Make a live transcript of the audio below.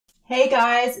Hey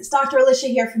guys, it's Dr. Alicia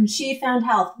here from She Found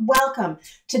Health. Welcome.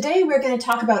 Today we're going to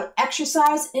talk about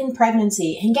exercise in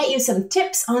pregnancy and get you some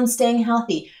tips on staying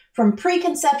healthy from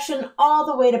preconception all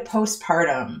the way to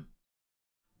postpartum.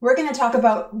 We're going to talk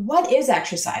about what is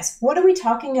exercise, what are we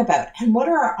talking about, and what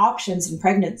are our options in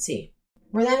pregnancy.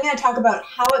 We're then going to talk about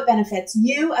how it benefits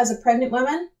you as a pregnant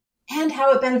woman and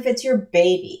how it benefits your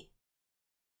baby.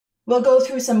 We'll go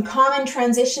through some common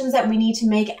transitions that we need to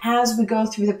make as we go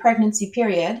through the pregnancy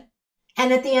period.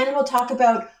 And at the end, we'll talk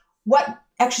about what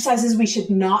exercises we should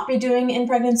not be doing in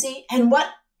pregnancy and what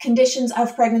conditions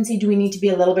of pregnancy do we need to be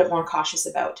a little bit more cautious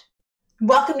about.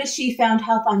 Welcome to She Found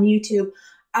Health on YouTube.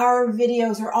 Our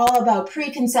videos are all about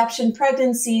preconception,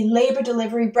 pregnancy, labor,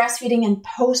 delivery, breastfeeding, and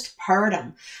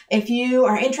postpartum. If you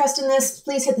are interested in this,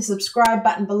 please hit the subscribe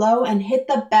button below and hit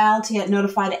the bell to get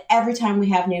notified every time we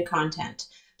have new content.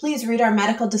 Please read our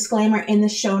medical disclaimer in the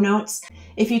show notes.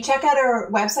 If you check out our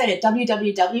website at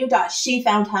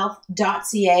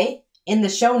www.shefoundhealth.ca in the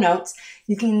show notes,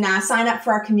 you can sign up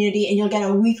for our community and you'll get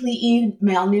a weekly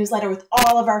email newsletter with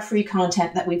all of our free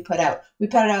content that we put out. We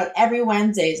put it out every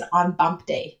Wednesdays on Bump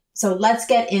Day. So let's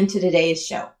get into today's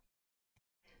show.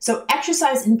 So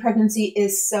exercise in pregnancy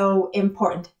is so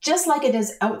important, just like it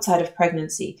is outside of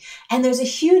pregnancy. And there's a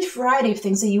huge variety of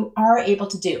things that you are able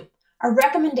to do. Our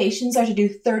recommendations are to do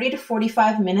 30 to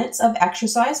 45 minutes of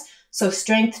exercise, so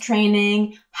strength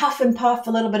training, huff and puff,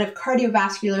 a little bit of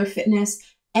cardiovascular fitness,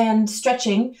 and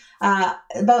stretching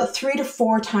about 3 to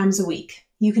 4 times a week.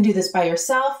 You can do this by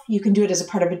yourself, you can do it as a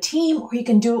part of a team, or you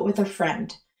can do it with a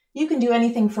friend. You can do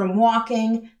anything from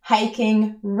walking,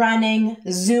 hiking, running,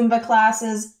 Zumba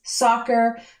classes,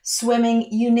 soccer,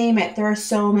 swimming, you name it. There are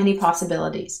so many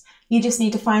possibilities. You just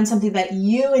need to find something that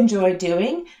you enjoy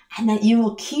doing and that you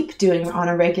will keep doing on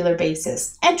a regular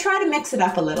basis and try to mix it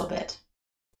up a little bit.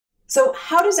 So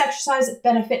how does exercise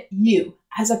benefit you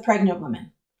as a pregnant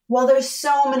woman? Well, there's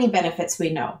so many benefits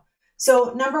we know.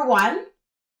 So number one,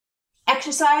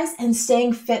 exercise and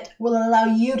staying fit will allow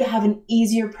you to have an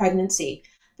easier pregnancy.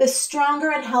 The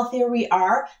stronger and healthier we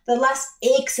are, the less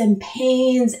aches and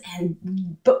pains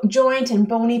and joint and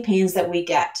bony pains that we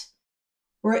get.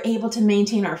 We're able to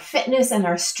maintain our fitness and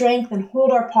our strength and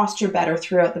hold our posture better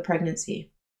throughout the pregnancy.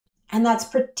 And that's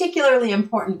particularly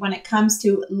important when it comes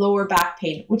to lower back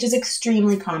pain, which is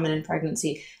extremely common in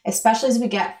pregnancy, especially as we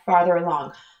get farther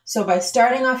along. So by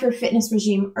starting off your fitness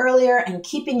regime earlier and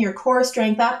keeping your core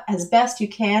strength up as best you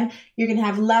can, you're going to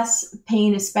have less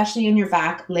pain, especially in your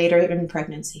back later in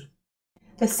pregnancy.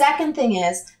 The second thing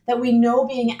is that we know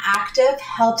being active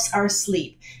helps our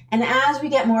sleep. And as we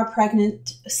get more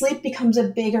pregnant, sleep becomes a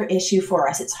bigger issue for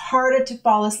us. It's harder to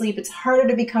fall asleep. It's harder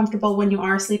to be comfortable when you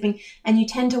are sleeping, and you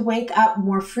tend to wake up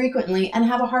more frequently and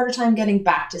have a harder time getting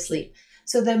back to sleep.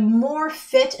 So the more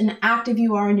fit and active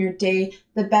you are in your day,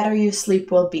 the better your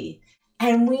sleep will be.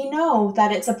 And we know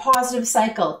that it's a positive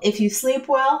cycle. If you sleep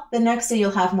well, the next day you'll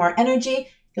have more energy.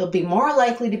 You'll be more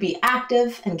likely to be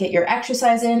active and get your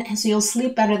exercise in, and so you'll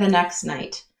sleep better the next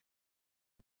night.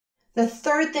 The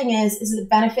third thing is it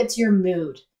benefits your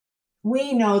mood.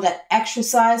 We know that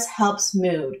exercise helps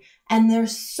mood, and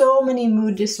there's so many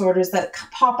mood disorders that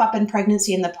pop up in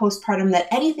pregnancy and the postpartum that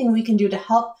anything we can do to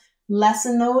help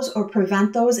lessen those or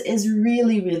prevent those is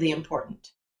really, really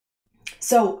important.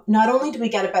 So not only do we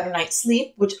get a better night's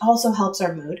sleep, which also helps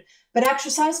our mood, but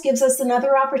exercise gives us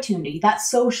another opportunity, that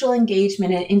social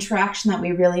engagement and interaction that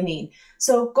we really need.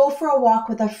 So go for a walk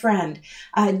with a friend,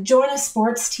 join a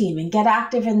sports team and get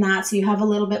active in that so you have a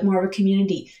little bit more of a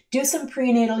community. Do some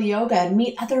prenatal yoga and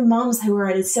meet other moms who are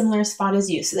at a similar spot as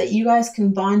you so that you guys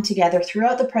can bond together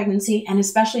throughout the pregnancy and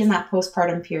especially in that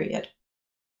postpartum period.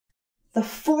 The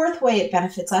fourth way it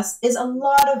benefits us is a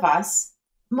lot of us,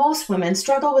 most women,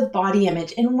 struggle with body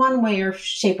image in one way or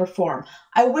shape or form.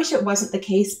 I wish it wasn't the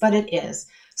case, but it is.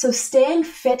 So staying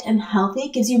fit and healthy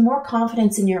gives you more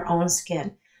confidence in your own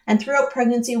skin. And throughout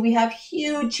pregnancy, we have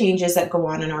huge changes that go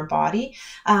on in our body.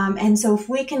 And so if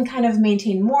we can kind of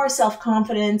maintain more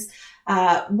self-confidence,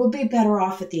 we'll be better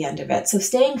off at the end of it. So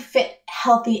staying fit,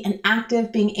 healthy, and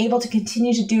active, being able to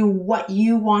continue to do what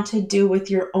you want to do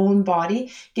with your own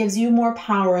body gives you more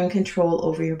power and control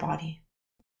over your body.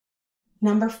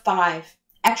 Number 5,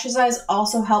 exercise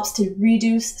also helps to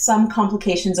reduce some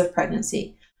complications of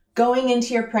pregnancy. Going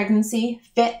into your pregnancy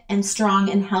fit and strong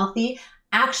and healthy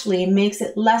actually makes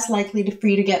it less likely for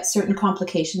you to get certain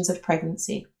complications of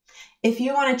pregnancy. If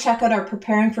you want to check out our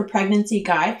Preparing for Pregnancy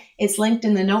guide, it's linked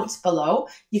in the notes below.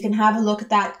 You can have a look at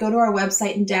that. Go to our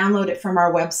website and download it from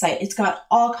our website. It's got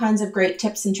all kinds of great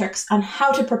tips and tricks on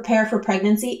how to prepare for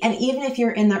pregnancy, and even if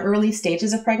you're in the early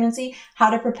stages of pregnancy,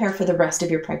 how to prepare for the rest of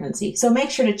your pregnancy. So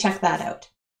make sure to check that out.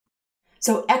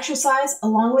 So exercise,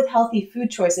 along with healthy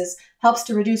food choices, helps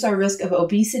to reduce our risk of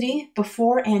obesity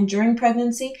before and during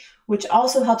pregnancy, which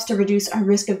also helps to reduce our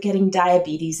risk of getting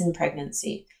diabetes in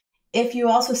pregnancy. If you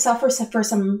also suffer for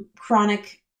some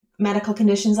chronic medical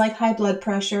conditions like high blood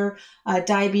pressure,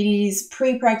 diabetes,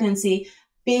 pre-pregnancy,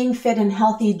 being fit and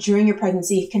healthy during your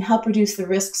pregnancy can help reduce the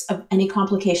risks of any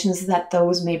complications that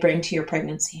those may bring to your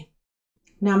pregnancy.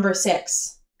 Number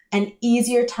 6, an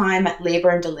easier time at labor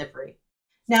and delivery.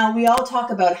 Now, we all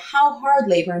talk about how hard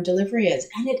labor and delivery is,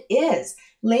 and it is.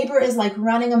 Labor is like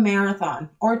running a marathon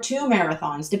or 2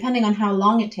 marathons, depending on how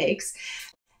long it takes.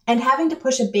 And having to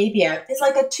push a baby out is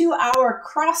like a 2-hour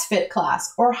CrossFit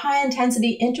class or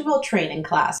high-intensity interval training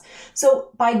class.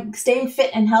 So by staying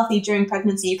fit and healthy during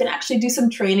pregnancy, you can actually do some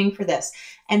training for this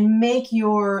and make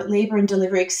your labor and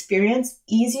delivery experience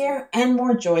easier and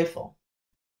more joyful.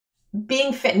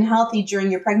 Being fit and healthy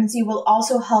during your pregnancy will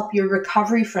also help your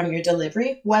recovery from your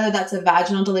delivery, whether that's a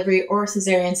vaginal delivery or a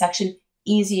cesarean section,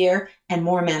 easier and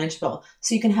more manageable.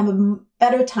 So you can have a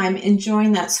better time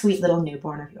enjoying that sweet little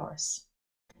newborn of yours.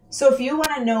 So if you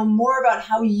want to know more about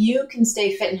how you can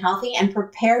stay fit and healthy and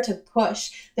prepare to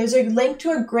push, there's a link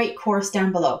to a great course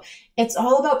down below. It's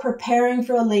all about preparing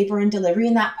for a labor and delivery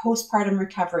and that postpartum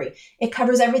recovery. It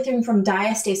covers everything from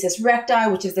diastasis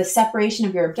recti, which is the separation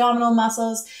of your abdominal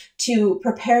muscles, to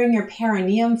preparing your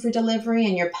perineum for delivery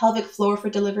and your pelvic floor for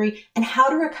delivery, and how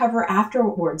to recover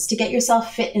afterwards to get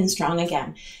yourself fit and strong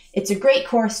again. It's a great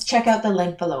course. Check out the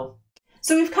link below.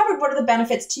 So we've covered what are the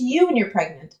benefits to you when you're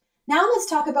pregnant. Now let's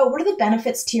talk about what are the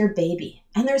benefits to your baby.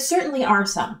 And there certainly are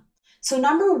some. So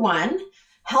number 1,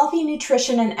 healthy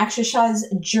nutrition and exercise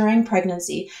during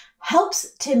pregnancy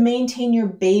helps to maintain your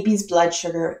baby's blood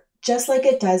sugar just like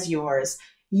it does yours.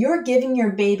 You're giving your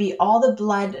baby all the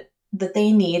blood that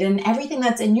they need, and everything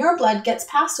that's in your blood gets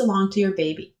passed along to your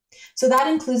baby. So that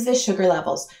includes the sugar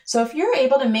levels. So if you're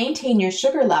able to maintain your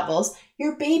sugar levels,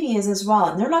 your baby is as well.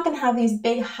 And they're not going to have these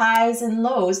big highs and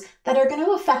lows that are going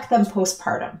to affect them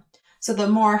postpartum. So the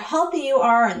more healthy you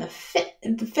are and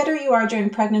the fitter you are during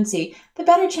pregnancy, the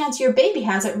better chance your baby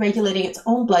has at regulating its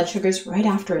own blood sugars right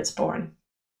after it's born.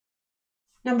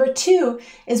 Number 2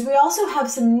 is we also have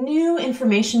some new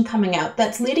information coming out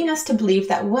that's leading us to believe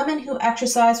that women who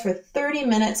exercise for 30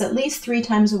 minutes at least 3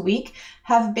 times a week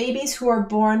have babies who are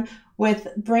born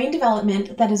with brain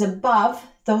development that is above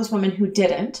those women who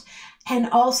didn't, and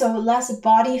also less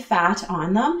body fat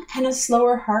on them and a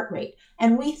slower heart rate.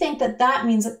 And we think that that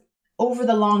means that over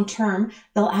the long term,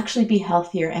 they'll actually be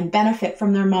healthier and benefit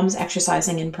from their moms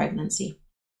exercising in pregnancy.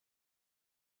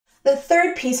 The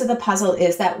third piece of the puzzle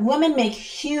is that women make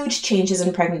huge changes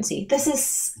in pregnancy. This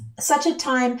is such a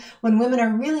time when women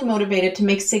are really motivated to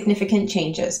make significant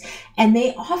changes, and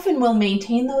they often will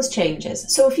maintain those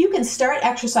changes. So if you can start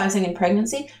exercising in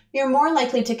pregnancy, you're more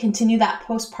likely to continue that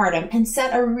postpartum and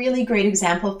set a really great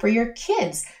example for your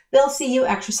kids. They'll see you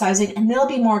exercising and they'll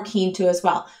be more keen to as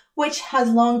well, which has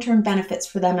long-term benefits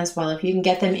for them as well if you can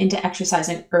get them into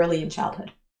exercising early in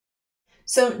childhood.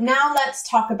 So now let's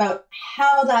talk about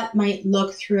how that might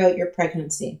look throughout your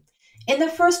pregnancy. In the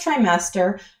first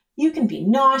trimester, you can be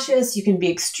nauseous, you can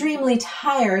be extremely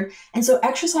tired, and so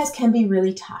exercise can be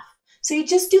really tough. So you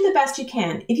just do the best you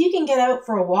can. If you can get out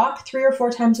for a walk 3 or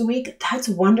 4 times a week, that's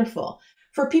wonderful.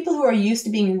 For people who are used to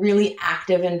being really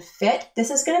active and fit, this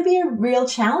is going to be a real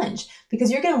challenge because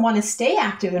you're going to want to stay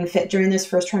active and fit during this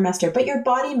first trimester, but your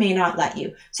body may not let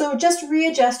you. So just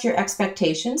readjust your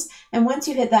expectations. And once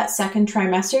you hit that second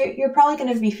trimester, you're probably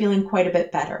going to be feeling quite a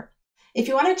bit better. If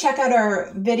you want to check out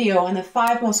our video on the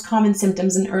 5 most common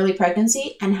symptoms in early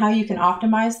pregnancy and how you can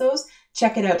optimize those,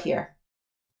 check it out here.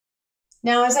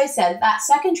 Now, as I said, that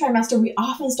second trimester, we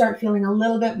often start feeling a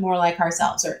little bit more like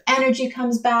ourselves. Our energy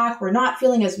comes back. We're not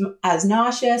feeling as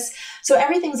nauseous. So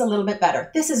everything's a little bit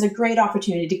better. This is a great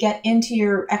opportunity to get into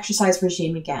your exercise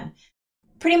regime again.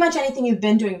 Pretty much anything you've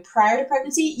been doing prior to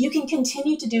pregnancy, you can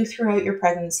continue to do throughout your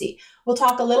pregnancy. We'll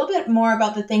talk a little bit more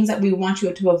about the things that we want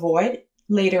you to avoid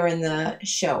later in the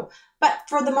show. But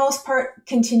for the most part,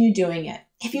 continue doing it.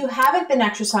 If you haven't been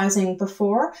exercising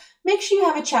before, make sure you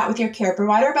have a chat with your care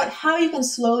provider about how you can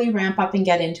slowly ramp up and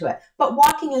get into it. But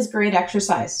walking is great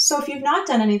exercise. So if you've not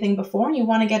done anything before and you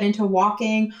want to get into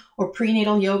walking or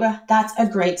prenatal yoga, that's a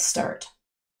great start.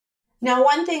 Now,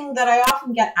 one thing that I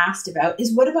often get asked about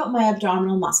is, what about my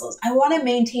abdominal muscles? I want to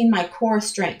maintain my core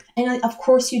strength. And of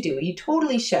course you do. You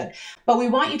totally should. But we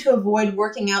want you to avoid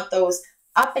working out those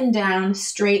up and down,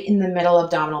 straight in the middle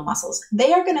abdominal muscles.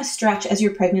 They are going to stretch as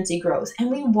your pregnancy grows, and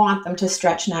we want them to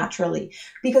stretch naturally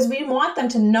because we want them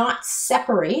to not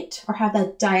separate or have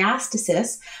that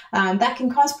diastasis that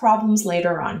can cause problems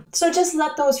later on. So just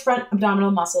let those front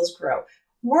abdominal muscles grow.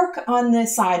 work on the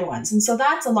side ones. And so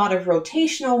that's a lot of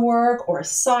rotational work or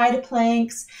side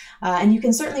planks. And you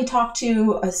can certainly talk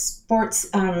to a sports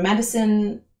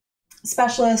medicine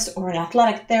specialist or an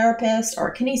athletic therapist or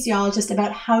a kinesiologist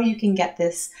about how you can get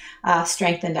this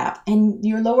strengthened up. And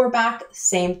your lower back,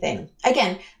 same thing.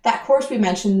 Again, that course we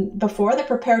mentioned before, the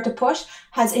Prepare to Push,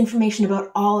 has information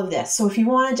about all of this. So if you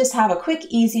want to just have a quick,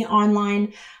 easy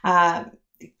online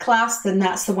class, then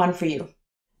that's the one for you.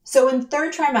 So in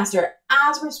third trimester,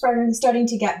 as we're starting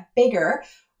to get bigger,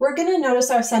 we're going to notice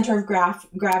our center of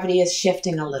gravity is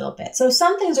shifting a little bit. So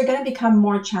some things are going to become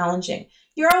more challenging.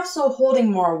 You're also holding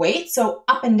more weight, so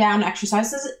up and down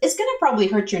exercises is going to probably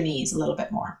hurt your knees a little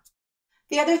bit more.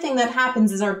 The other thing that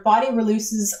happens is our body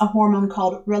releases a hormone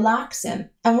called relaxin.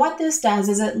 And what this does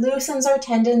is it loosens our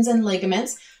tendons and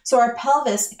ligaments so our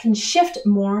pelvis can shift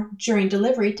more during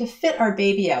delivery to fit our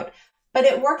baby out. But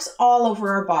it works all over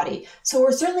our body. So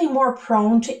we're certainly more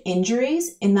prone to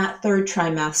injuries in that third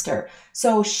trimester.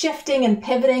 So shifting and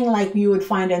pivoting like you would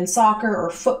find in soccer or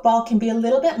football can be a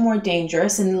little bit more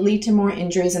dangerous and lead to more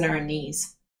injuries in our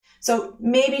knees. So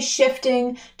maybe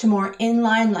shifting to more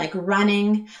inline like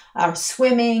running or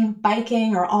swimming,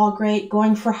 biking are all great.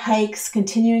 Going for hikes,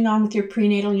 continuing on with your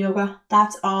prenatal yoga,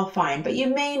 that's all fine. But you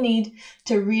may need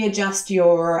to readjust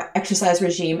your exercise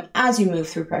regime as you move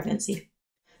through pregnancy.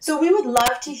 So we would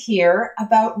love to hear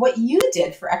about what you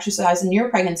did for exercise in your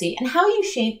pregnancy and how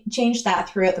you changed that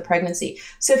throughout the pregnancy.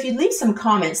 So if you'd leave some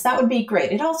comments, that would be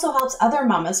great. It also helps other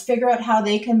mamas figure out how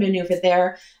they can maneuver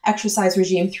their exercise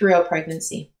regime throughout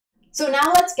pregnancy. So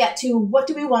now let's get to what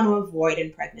do we want to avoid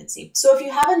in pregnancy. So if you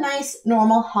have a nice,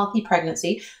 normal, healthy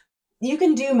pregnancy, you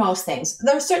can do most things.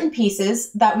 There are certain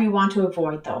pieces that we want to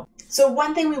avoid though. So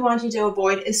one thing we want you to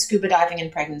avoid is scuba diving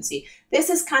in pregnancy. This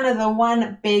is kind of the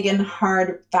one big and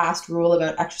hard, fast rule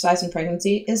about exercise in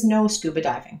pregnancy is no scuba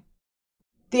diving.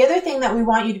 The other thing that we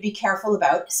want you to be careful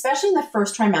about, especially in the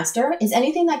first trimester, is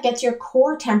anything that gets your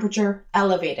core temperature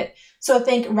elevated. So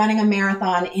think running a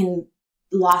marathon in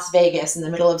Las Vegas in the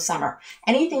middle of summer.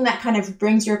 Anything that kind of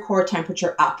brings your core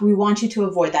temperature up, we want you to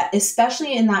avoid that,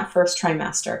 especially in that first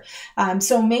trimester.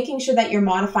 So making sure that you're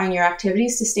modifying your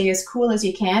activities to stay as cool as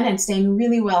you can and staying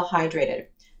really well hydrated.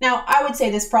 Now, I would say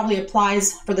this probably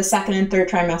applies for the second and third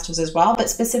trimesters as well, but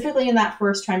specifically in that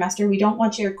first trimester, we don't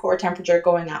want your core temperature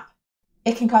going up.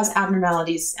 It can cause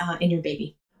abnormalities in your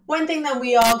baby. One thing that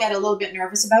we all get a little bit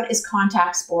nervous about is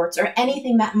contact sports or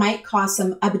anything that might cause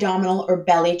some abdominal or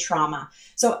belly trauma.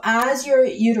 So as your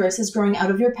uterus is growing out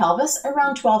of your pelvis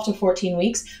around 12 to 14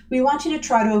 weeks, we want you to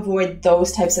try to avoid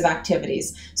those types of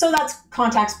activities. So that's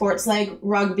contact sports like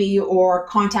rugby or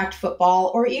contact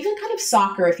football or even kind of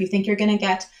soccer if you think you're going to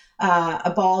get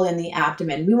a ball in the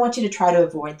abdomen. We want you to try to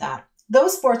avoid that.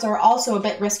 Those sports are also a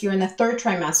bit riskier in the third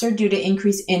trimester due to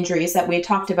increased injuries that we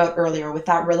talked about earlier with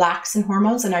that relaxin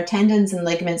hormones and our tendons and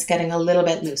ligaments getting a little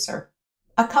bit looser.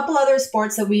 A couple other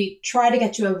sports that we try to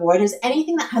get you to avoid is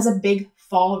anything that has a big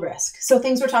fall risk. So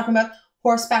things we're talking about,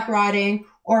 horseback riding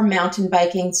or mountain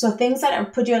biking. So things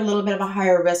that put you at a little bit of a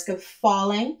higher risk of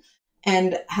falling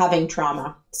and having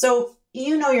trauma. So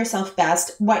you know yourself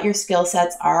best, what your skill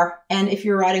sets are, and if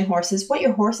you're riding horses, what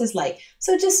your horse is like.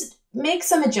 So just make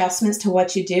some adjustments to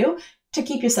what you do to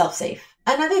keep yourself safe.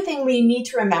 Another thing we need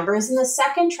to remember is in the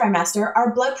second trimester,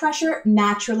 our blood pressure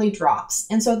naturally drops.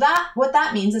 And so what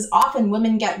that means is often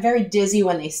women get very dizzy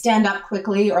when they stand up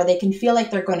quickly or they can feel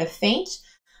like they're going to faint.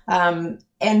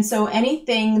 And so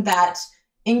anything that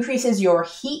increases your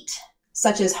heat,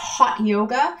 such as hot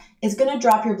yoga, is going to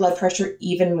drop your blood pressure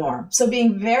even more. So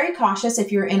being very cautious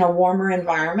if you're in a warmer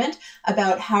environment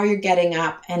about how you're getting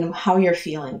up and how you're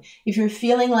feeling. If you're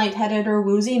feeling lightheaded or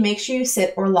woozy, make sure you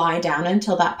sit or lie down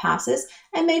until that passes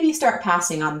and maybe start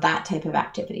passing on that type of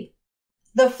activity.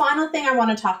 The final thing I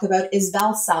want to talk about is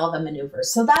Valsalva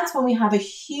maneuvers. So that's when we have a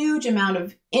huge amount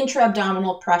of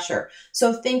intra-abdominal pressure.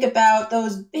 So think about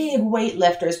those big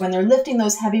weightlifters. When they're lifting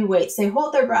those heavy weights, they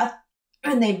hold their breath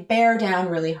and they bear down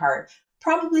really hard.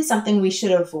 Probably something we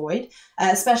should avoid,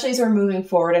 especially as we're moving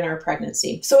forward in our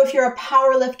pregnancy. So if you're a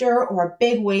power lifter or a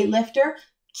big weight lifter,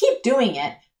 keep doing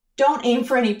it. Don't aim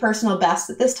for any personal best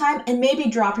at this time and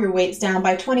maybe drop your weights down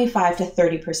by 25 to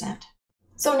 30%.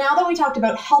 So now that we talked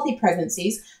about healthy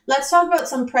pregnancies, let's talk about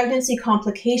some pregnancy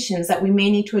complications that we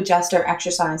may need to adjust our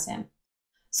exercise in.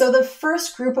 So the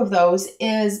first group of those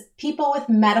is people with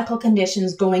medical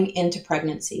conditions going into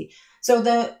pregnancy.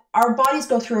 So our bodies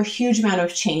go through a huge amount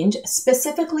of change.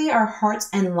 Specifically, our hearts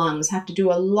and lungs have to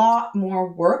do a lot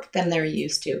more work than they're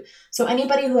used to. So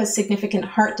anybody who has significant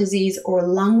heart disease or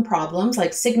lung problems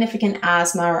like significant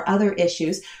asthma or other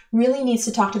issues really needs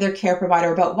to talk to their care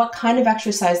provider about what kind of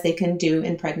exercise they can do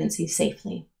in pregnancy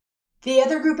safely. The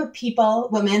other group of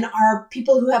women, are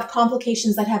people who have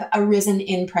complications that have arisen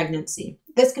in pregnancy.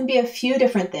 This can be a few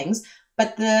different things,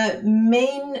 but the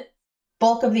main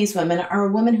bulk of these women are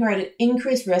women who are at an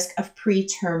increased risk of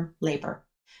preterm labor.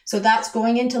 So that's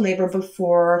going into labor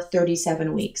before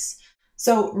 37 weeks.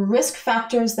 So risk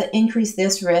factors that increase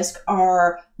this risk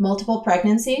are multiple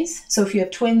pregnancies. So if you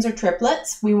have twins or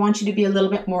triplets, we want you to be a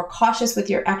little bit more cautious with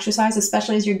your exercise,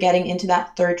 especially as you're getting into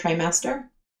that third trimester.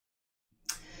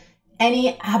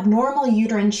 Any abnormal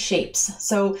uterine shapes.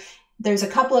 So there's a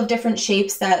couple of different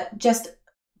shapes that just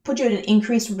put you at an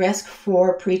increased risk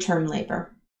for preterm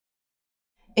labor.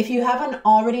 If you have an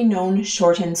already known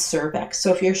shortened cervix,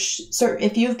 so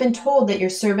if you've been told that your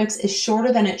cervix is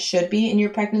shorter than it should be in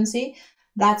your pregnancy,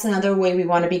 that's another way we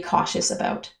want to be cautious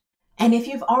about. And if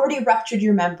you've already ruptured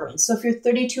your membrane, so if you're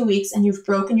 32 weeks and you've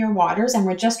broken your waters and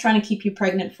we're just trying to keep you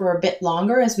pregnant for a bit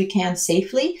longer as we can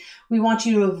safely, we want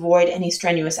you to avoid any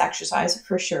strenuous exercise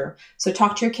for sure. So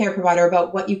talk to your care provider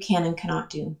about what you can and cannot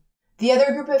do. The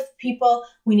other group of people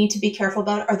we need to be careful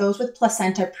about are those with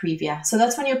placenta previa. So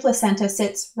that's when your placenta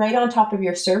sits right on top of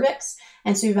your cervix,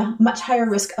 and so you have a much higher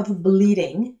risk of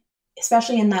bleeding,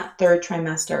 especially in that third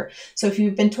trimester. So if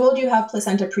you've been told you have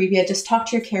placenta previa, just talk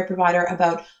to your care provider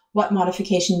about what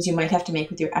modifications you might have to make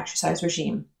with your exercise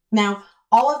regime. Now,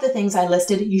 all of the things I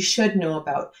listed, you should know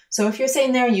about. So if you're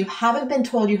sitting there and you haven't been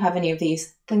told you have any of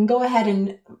these, then go ahead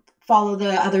and follow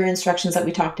the other instructions that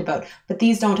we talked about, but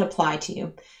these don't apply to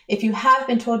you. If you have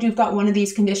been told you've got one of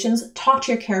these conditions, talk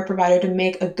to your care provider to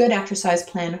make a good exercise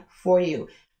plan for you.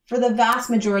 For the vast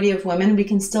majority of women, we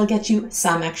can still get you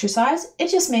some exercise.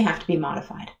 It just may have to be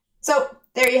modified. So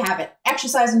there you have it,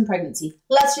 exercise in pregnancy.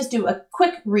 Let's just do a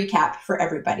quick recap for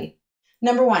everybody.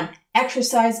 Number one,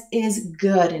 exercise is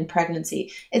good in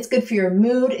pregnancy. It's good for your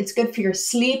mood, it's good for your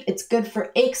sleep, it's good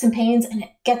for aches and pains, and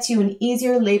it gets you an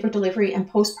easier labor delivery and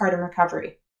postpartum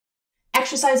recovery.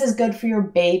 Exercise is good for your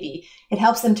baby. It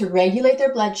helps them to regulate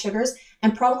their blood sugars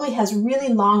and probably has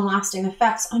really long-lasting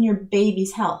effects on your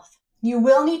baby's health. You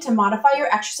will need to modify your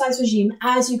exercise regime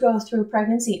as you go through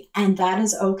pregnancy, and that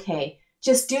is okay.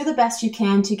 Just do the best you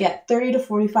can to get 30 to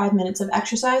 45 minutes of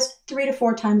exercise 3 to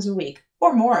 4 times a week,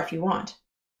 or more if you want.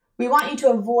 We want you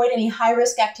to avoid any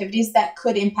high-risk activities that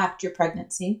could impact your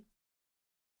pregnancy.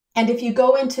 And if you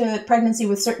go into pregnancy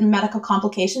with certain medical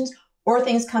complications or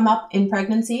things come up in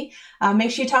pregnancy,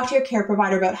 make sure you talk to your care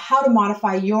provider about how to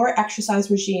modify your exercise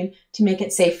regime to make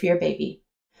it safe for your baby.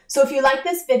 So if you like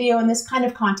this video and this kind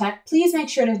of content, please make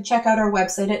sure to check out our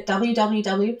website at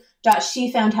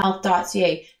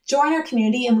www.shefoundhealth.ca. Join our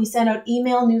community, and we send out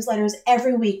email newsletters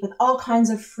every week with all kinds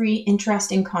of free,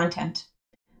 interesting content.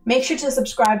 Make sure to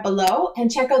subscribe below and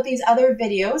check out these other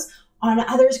videos on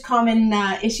other common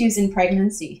issues in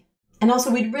pregnancy. And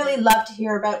also, we'd really love to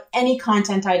hear about any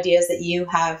content ideas that you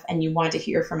have and you want to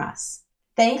hear from us.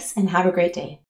 Thanks, and have a great day.